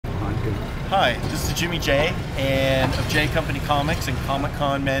Hi, this is Jimmy J and of J Company Comics and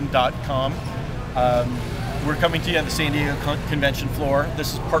ComicConMen.com. We're coming to you at the San Diego convention floor.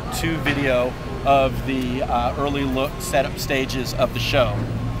 This is part 2 video of the early look setup stages of the show.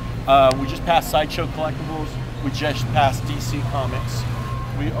 We just passed Sideshow Collectibles. We just passed DC Comics.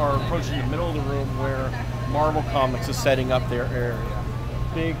 We are approaching the middle of the room where Marvel Comics is setting up their area.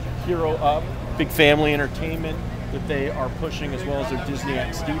 Big Hero Up, big family entertainment that they are pushing, as well as their Disney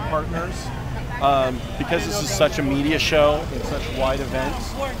XD partners. Because this is such a media show and such wide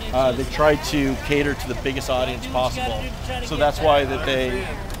events, they try to cater to the biggest audience possible. So that's why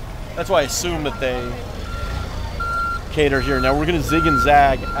I assume that they cater here. Now we're going to zig and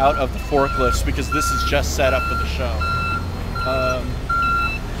zag out of the forklifts because this is just set up for the show.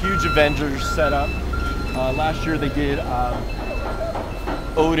 Huge Avengers setup. Last year they did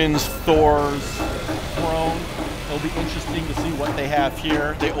Odin's, Thor's throne. It'll be interesting to see what they have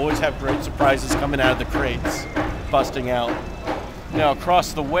here. They always have great surprises coming out of the crates, busting out. Now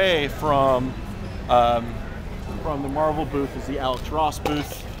across the way from the Marvel booth is the Alex Ross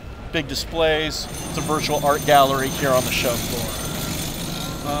booth. Big displays. It's a virtual art gallery here on the show floor.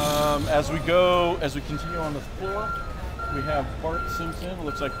 As we continue on the floor, we have Bart Simpson. It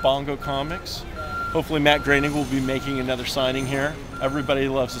looks like Bongo Comics. Hopefully Matt Groening will be making another signing here. Everybody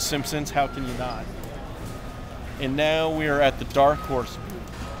loves the Simpsons. How can you not? And now we are at the Dark Horse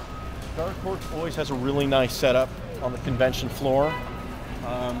booth. Dark Horse always has a really nice setup on the convention floor.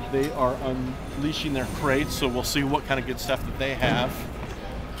 They are unleashing their crates, so we'll see what kind of good stuff that they have.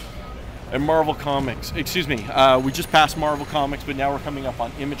 And Marvel Comics, excuse me, we just passed Marvel Comics, but now we're coming up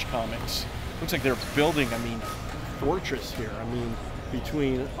on Image Comics. Looks like they're building, fortress here.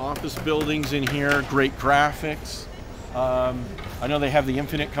 Between office buildings in here, great graphics. I know they have the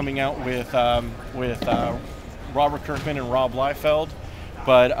Infinite coming out with Robert Kirkman and Rob Liefeld,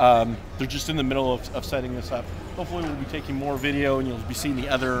 but they're just in the middle of setting this up. Hopefully we'll be taking more video and you'll be seeing the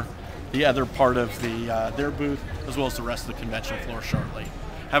other part of their booth, as well as the rest of the convention floor shortly.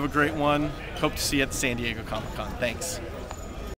 Have a great one. Hope to see you at the San Diego Comic-Con. Thanks.